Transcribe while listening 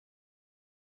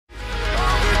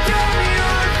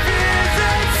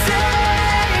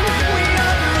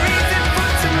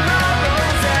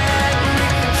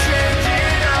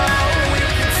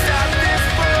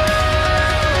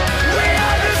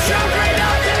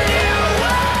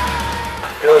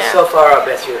So far, our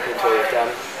best European tour we've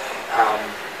done.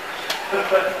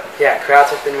 Yeah,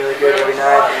 crowds have been really good every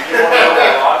night. We've been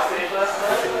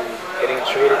getting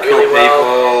treated really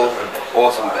well. People,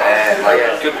 awesome band, like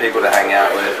good people to hang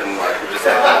out with, and like we just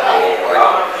had that all.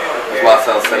 Like as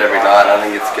Marcel said every night, I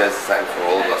think it goes the same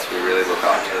for all of us. We really look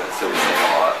after the Silver Scene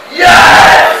a lot.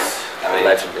 Yes! I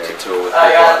mean, to tour with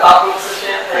people,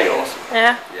 pretty awesome.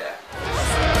 Yeah. Yeah.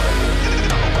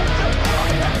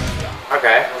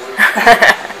 Okay.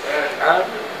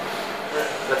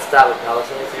 Let's start with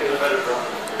Palisades.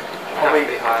 Probably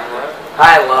high and low.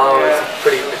 High and low is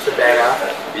it's a banger.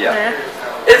 Yeah.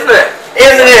 Isn't it?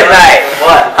 Isn't it, mate?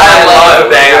 What? High and low,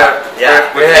 banger.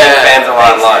 Yeah. We're fans of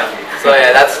high and low. So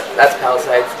yeah, that's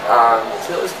Palisades.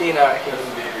 Silverstein, I reckon,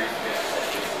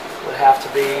 would have to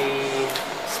be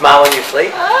Smile in Your Sleep.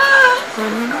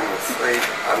 Sleep.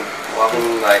 I'm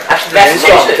loving like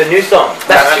Actually, the new song.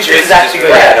 Massachusetts is actually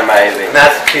good. Yeah, amazing.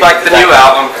 Like the new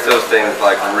album for Silverstein has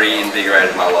like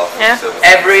reinvigorated my love for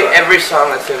Silverstein. Every song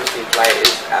that Silverstein played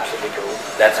is absolutely cool.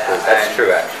 That's cool. That's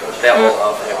true, actually. They're all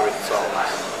our favorite songs.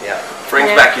 Yeah. Brings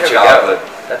back your childhood.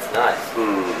 That's nice.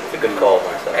 It's a good call,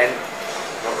 Marcel. And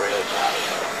not really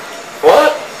childhood.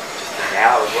 What? Just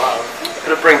now as well.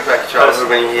 But it brings back your childhood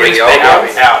when you hear the old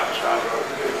ones.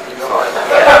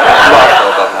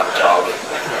 Marcel doesn't have a childhood.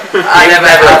 I never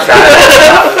had a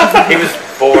child. He was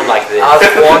born like this. I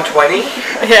was born 20.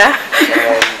 Yeah.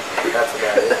 And that's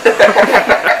about it.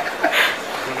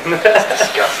 That's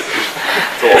disgusting.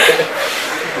 It's awful.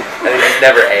 And he's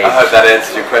never aged. I hope that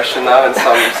answers your question though in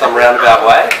some roundabout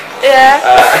way. Yeah.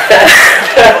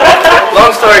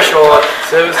 Long story short,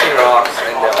 Silverstein rocks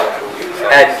and they're all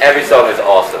cool. And every song is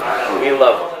awesome. We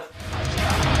love them.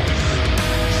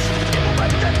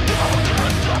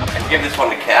 Give this one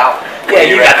to Cal. Yeah,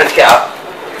 you got this, Cal.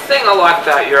 The thing I like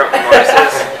about Europe the most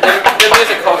is the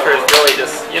music culture is really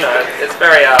just, it's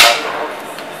very,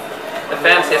 the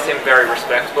fans here seem very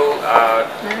respectable,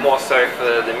 more so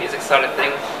for the music side of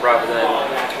things, rather than,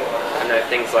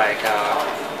 things like,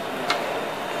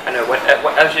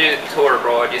 as you tour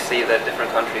abroad, you see that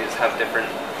different countries have different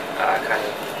kind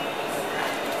of,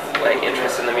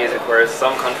 interests in the music, whereas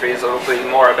some countries will be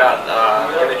more about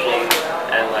imaging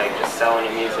and just selling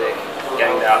your music,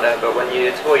 getting it out there. But when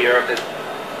you tour Europe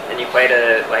and you play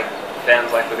to fans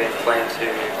like we've been playing to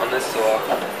on this tour,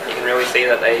 you can really see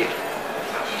that they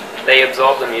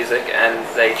absorb the music and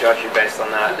they judge you based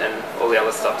on that, and all the other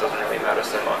stuff doesn't really matter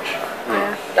so much.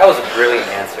 Yeah. That was a brilliant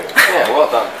answer. Yeah, well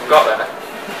done. Got that?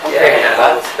 Yeah,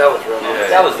 that was real nice.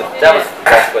 That was the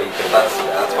best way you could have done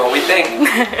it. That's what we think.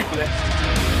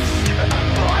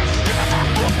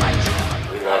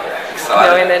 We love it.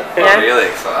 Excited. Yeah. Really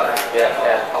excited.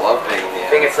 Yeah. I love being here. I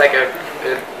think it's like a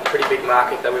pretty big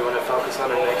market that we want to focus on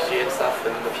in next year and stuff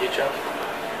in the future.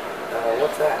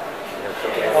 What's that?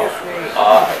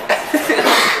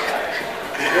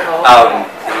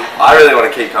 I really want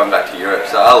to keep coming back to Europe,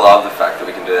 so I love the fact that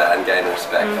we can do that and gain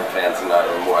respect from fans and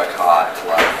work hard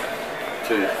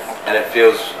and it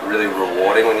feels really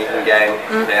rewarding when you can gain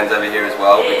fans over here as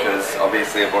well, because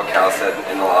obviously of what Cal said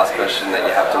in the last question, that you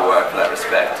have to work for that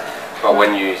respect. But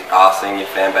when you are seeing your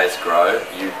fan base grow,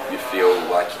 you feel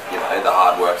like the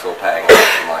hard work's all paying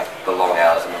off, and the long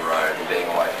hours on the road and being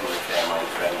away from your family and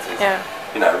friends is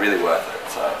really worth it.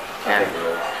 So I think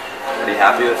we're pretty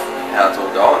happy with how it's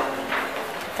all going.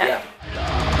 Yeah.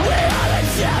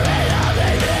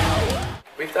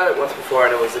 We've done it once before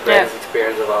and it was the greatest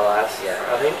experience of our lives,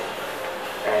 I think.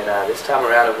 And this time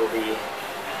around it will be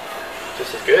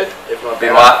just as good, if not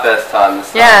better. It'll be my first time this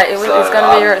time. Yeah, it's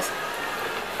gonna be yours.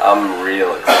 I'm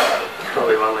real excited.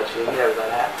 Probably won't let you in there with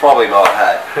that hat. Probably not,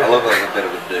 hey. I look like a bit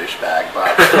of a douchebag,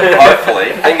 but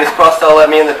hopefully, fingers crossed they'll let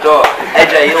me in the door.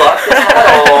 AJ, you like this hat?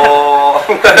 Oh.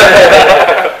 What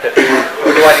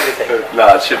do I need to take?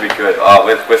 No, it should be good. Oh,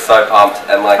 we're so pumped,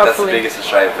 and that's the Hopefully. biggest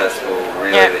Australian festival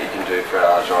really that you can do for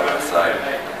our genre, so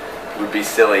it would be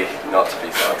silly not to be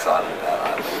so excited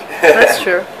about it, I think. That's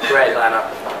true. Great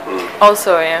lineup.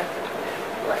 Also, yeah.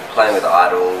 Playing with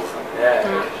idols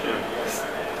and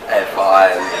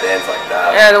AFI and bands like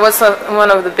that. Yeah, it was one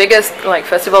of the biggest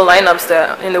festival lineups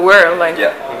in the world.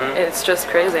 It's just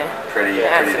crazy. Pretty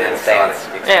Yeah. damn Insane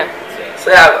exciting. Yeah.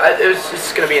 So yeah, it was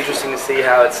just going to be interesting to see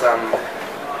how it's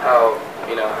how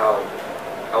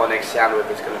our next sound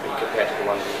wave is going to be compared to the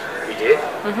one we did.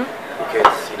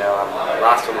 Because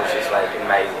last one was just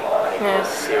amazing.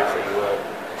 Seriously,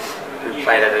 we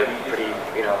played at a pretty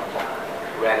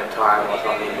random time or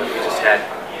something, but we just had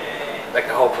the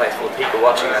whole place full of people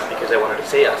watching us because they wanted to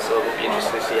see us. So it will be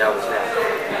interesting to see how it's now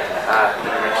in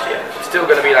the next year. If it's still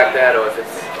going to be like that, or if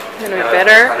it's Gonna be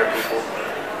better. 100 people.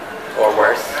 Or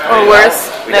worse. Or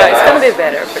worse. We No, don't it's know. gonna be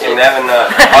better. You never know.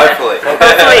 Hopefully.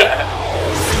 Hopefully.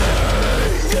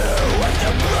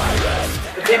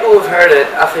 The people who've heard it,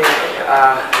 I think,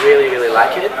 really, really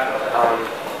like it. I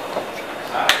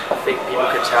think people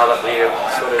can tell that we're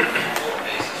sort of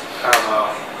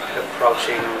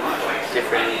approaching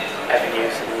different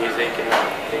avenues in music, and I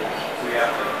think we're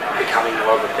becoming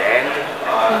more of a band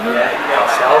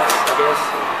ourselves, I guess.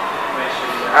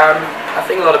 I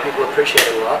think a lot of people appreciate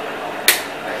it a lot.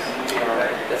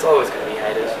 There's always going to be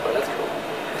haters, but that's cool.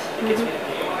 It gets me.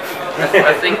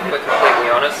 I think we're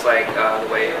completely honest, like the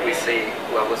way we see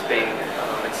Loveless being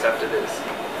accepted is,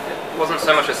 it wasn't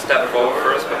so much a step forward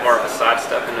for us, but more of a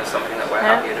sidestep into something that we're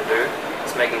happier to do.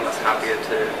 It's making us happier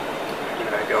to, you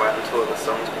know, go out and tour the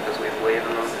songs because we believe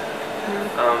in them.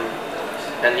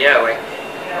 And yeah, like,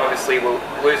 obviously we're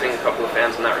losing a couple of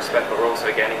fans in that respect, but we're also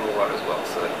gaining a lot as well,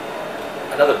 so.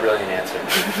 Another brilliant answer.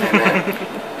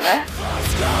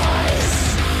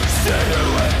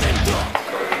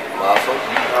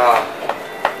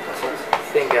 I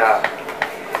think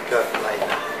like,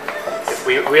 if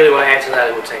we really want to answer that,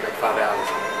 it would take like 5 hours.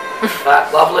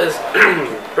 But Loveless,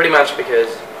 pretty much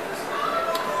because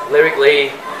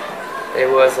lyrically, it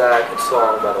was a good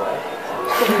song, by the way.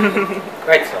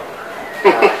 Great song.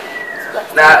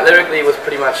 Lyrically, it was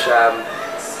pretty much a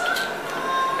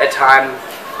time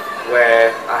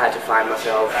where I had to find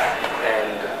myself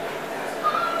and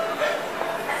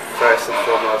first and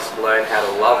foremost learn how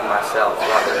to love myself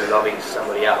rather than loving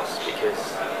somebody else, because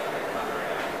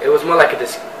it was more like a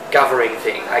discovering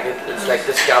thing. It's like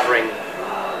discovering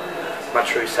my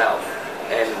true self,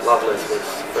 and Loveless was,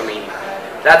 for me,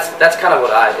 that's kind of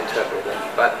what I interpreted it,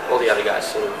 but all the other guys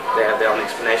sort of, they have their own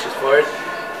explanations for it,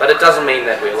 but it doesn't mean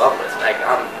that we're loveless. Like,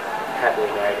 I'm happily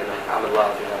married and I'm in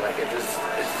love, you know, like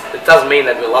it doesn't mean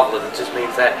that we're loveless. It just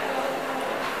means that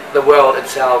the world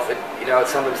itself, you know, it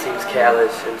sometimes seems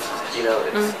careless, and you know,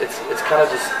 it's kind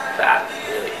of just that,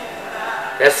 really.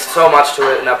 There's so much to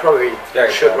it, and I probably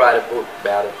should write a book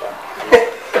about it. But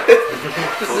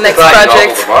Next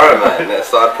project. Tomorrow, man. That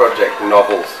side project,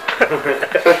 novels.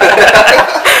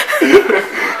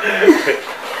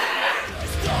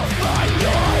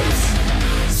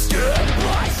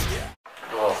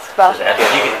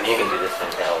 You can do this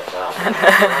thing as well.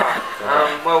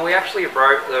 Well, we actually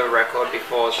wrote the record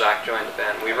before Zach joined the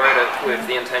band. We wrote it with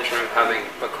the intention of having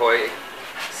McCoy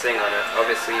sing on it.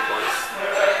 Obviously, once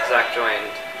Zach joined,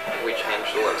 we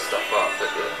changed a lot of stuff up, but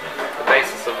the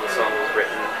basis of the song was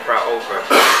written for our old group.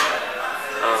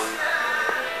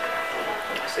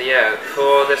 So yeah,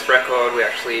 for this record, we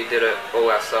actually did it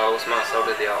all ourselves. Marcel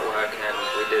did the artwork, and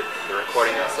we did the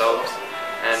recording ourselves.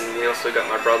 And we also got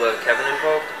my brother Kevin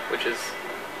involved, which is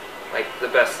like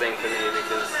the best thing for me,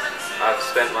 because I've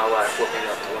spent my life looking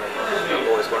up to him. I've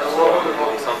always wanted to work with him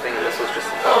on something, and this was just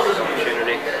a perfect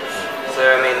opportunity. So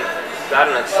I mean, that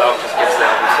in itself just gives the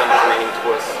album so much meaning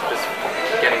to us. Just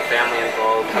getting family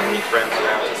involved, having your friends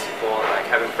around to support, like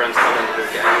having friends come in to do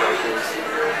gang vocals,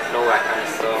 and all that kind of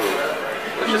stuff.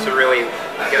 It was just a really,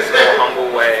 I guess, more humble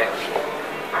way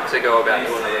to go about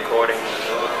doing a recording.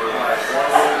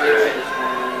 You know,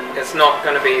 it's not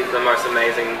going to be the most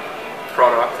amazing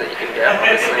product that you can get,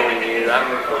 obviously we knew that,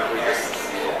 but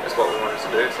that's what we wanted to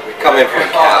do. So we come in from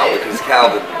Cal, because Cal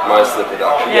did most of the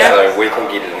production, so we think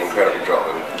he did an incredible job,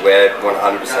 and we're 100%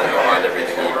 behind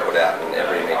everything he put out and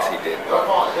every mix he did. But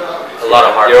a lot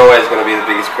of heart. You're always going to be the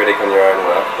biggest critic on your own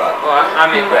work, but well,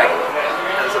 I mean, like,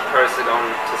 as opposed to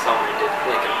going to someone who did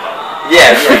Linkin Park.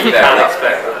 Yeah, you can't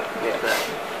expect that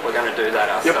we're going to do that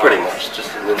ourselves. You're pretty much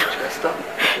just a little chest up.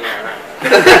 Yeah, right.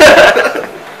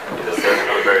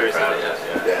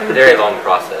 It's a very long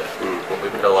process. We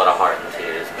put a lot of heart and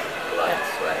tears, blood and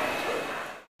sweat.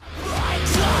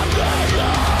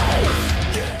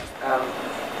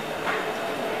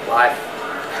 life.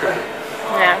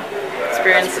 Yeah,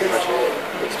 experiences. That's pretty much it.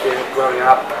 Experience growing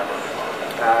up,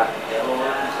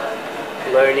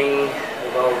 learning,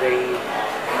 evolving,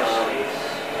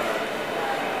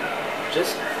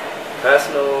 just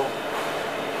personal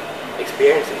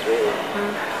experiences, really.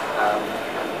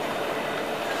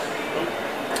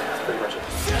 That's pretty much it.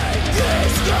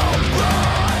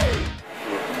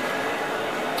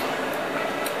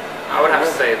 I would have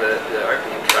to say that the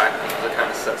opening track that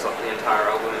kind of sets up the entire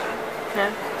album.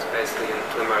 Yeah. It's basically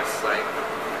the most like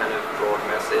kind of broad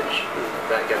message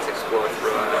that gets explored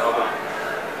throughout the album.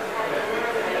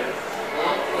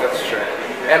 That's true.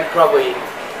 And probably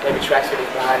maybe tracks leaving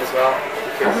behind as well,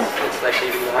 because it's like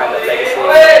leaving behind that legacy.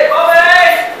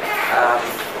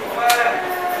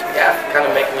 Yeah, kind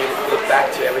of making you look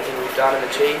back to everything we've done and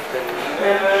achieved, and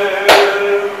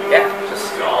yeah,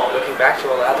 just looking back to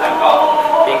all that and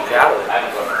being proud of it.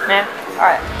 Yeah.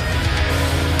 Alright.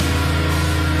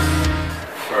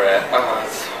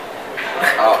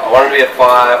 be a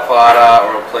firefighter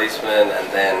or a policeman, and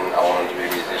then I wanted to be a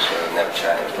musician, and never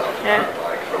changed after that.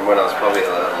 Like from when I was probably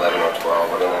 11 or 12,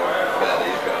 I don't know how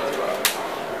these guys are.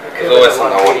 There's always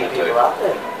something I wanted to do.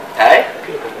 Hey?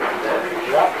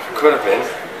 Could have been.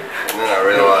 And then I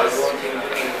realised,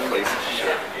 police is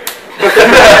shit.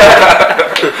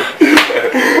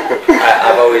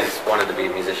 I've always wanted to be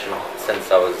a musician since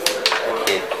I was a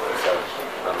kid. So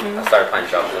I started playing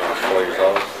drums when I was 4 years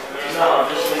old. I've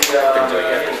been doing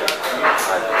it.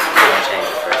 I didn't change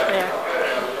it for it.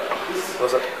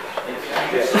 Was it?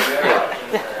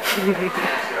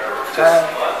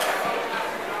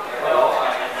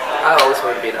 I always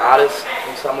wanted to be an artist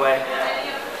in some way.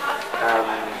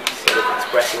 Sort of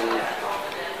expressing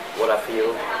what I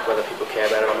feel, whether people care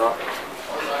about it or not.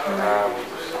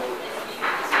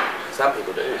 Some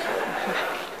people do. So.